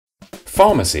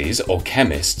Pharmacies, or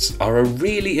chemists, are a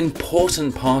really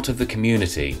important part of the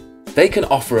community. They can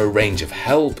offer a range of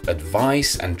help,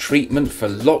 advice, and treatment for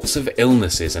lots of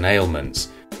illnesses and ailments.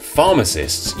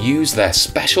 Pharmacists use their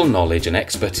special knowledge and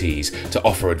expertise to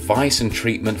offer advice and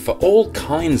treatment for all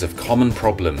kinds of common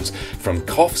problems, from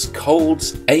coughs,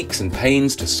 colds, aches and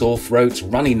pains to sore throats,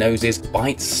 runny noses,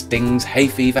 bites, stings, hay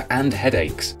fever, and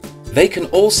headaches. They can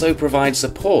also provide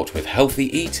support with healthy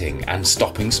eating and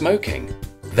stopping smoking.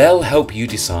 They'll help you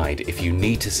decide if you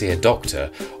need to see a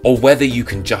doctor or whether you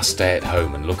can just stay at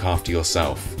home and look after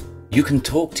yourself. You can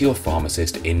talk to your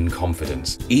pharmacist in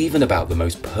confidence, even about the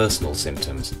most personal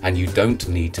symptoms, and you don't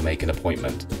need to make an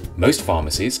appointment. Most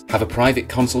pharmacies have a private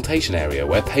consultation area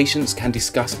where patients can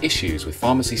discuss issues with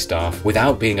pharmacy staff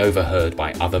without being overheard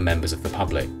by other members of the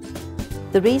public.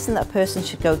 The reason that a person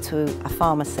should go to a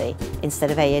pharmacy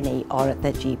instead of A&E or at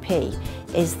their GP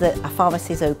is that a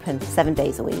pharmacy is open 7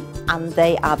 days a week and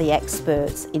they are the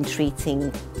experts in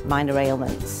treating minor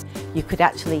ailments. You could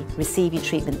actually receive your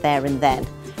treatment there and then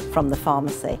from the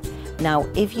pharmacy. Now,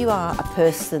 if you are a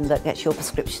person that gets your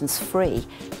prescriptions free,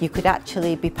 you could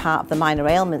actually be part of the minor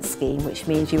ailment scheme, which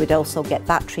means you would also get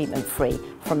that treatment free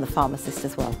from the pharmacist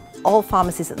as well. All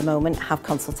pharmacies at the moment have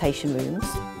consultation rooms.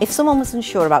 If someone was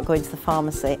unsure about going to the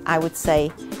pharmacy, I would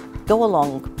say go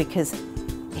along, because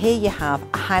here you have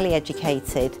a highly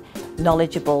educated,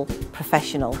 knowledgeable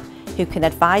professional who can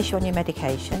advise you on your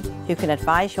medication, who can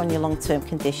advise you on your long-term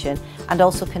condition, and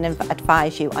also can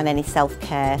advise you on any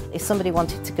self-care. If somebody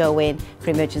wanted to go in for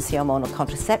emergency hormonal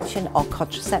contraception or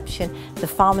contraception, the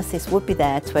pharmacist would be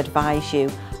there to advise you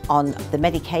on the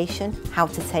medication, how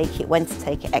to take it, when to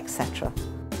take it, etc.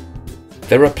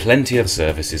 There are plenty of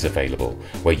services available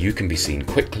where you can be seen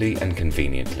quickly and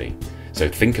conveniently, so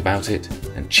think about it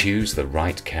and choose the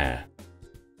right care.